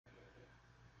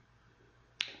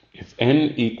If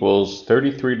n equals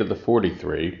 33 to the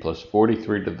 43 plus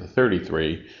 43 to the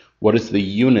 33, what is the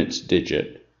units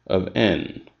digit of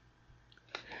n?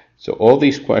 So all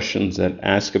these questions that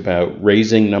ask about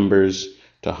raising numbers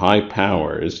to high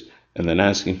powers and then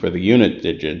asking for the unit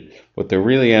digit, what they're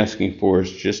really asking for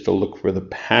is just to look for the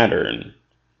pattern.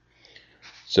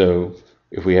 So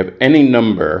if we have any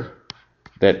number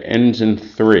that ends in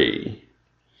 3,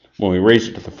 when we raise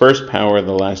it to the first power,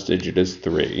 the last digit is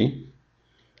 3.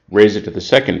 Raise it to the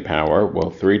second power, well,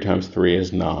 3 times 3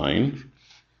 is 9.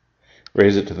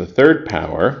 Raise it to the third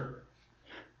power,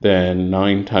 then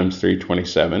 9 times 3,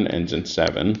 27, ends in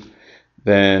 7.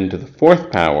 Then to the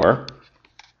fourth power,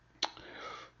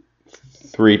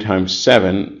 3 times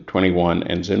 7, 21,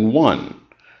 ends in 1.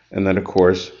 And then, of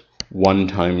course, 1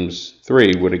 times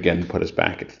 3 would again put us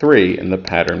back at 3, and the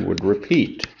pattern would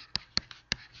repeat.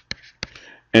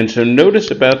 And so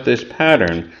notice about this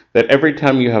pattern that every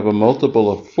time you have a multiple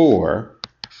of 4,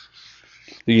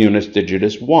 the units digit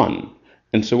is 1.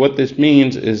 And so what this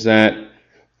means is that,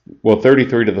 well,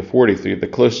 33 to the 43, the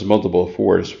closest multiple of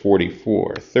 4 is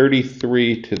 44.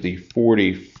 33 to the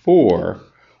 44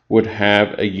 would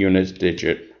have a units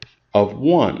digit of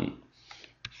 1.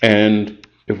 And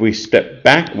if we step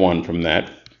back 1 from that,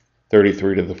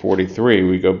 33 to the 43,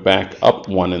 we go back up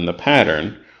 1 in the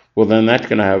pattern, well, then that's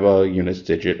going to have a units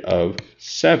digit of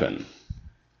 7.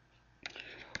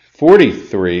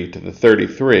 43 to the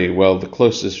 33, well, the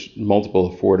closest multiple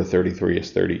of 4 to 33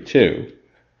 is 32.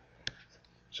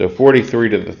 So 43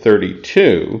 to the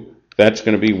 32, that's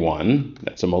going to be 1.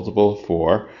 That's a multiple of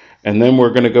 4. And then we're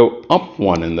going to go up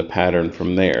 1 in the pattern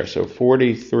from there. So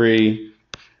 43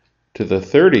 to the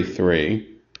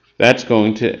 33, that's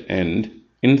going to end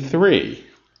in 3.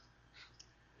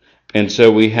 And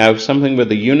so we have something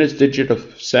with a units digit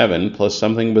of 7 plus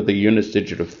something with a units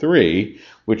digit of 3,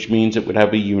 which means it would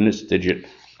have a units digit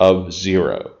of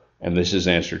 0. And this is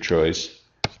answer choice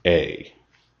A.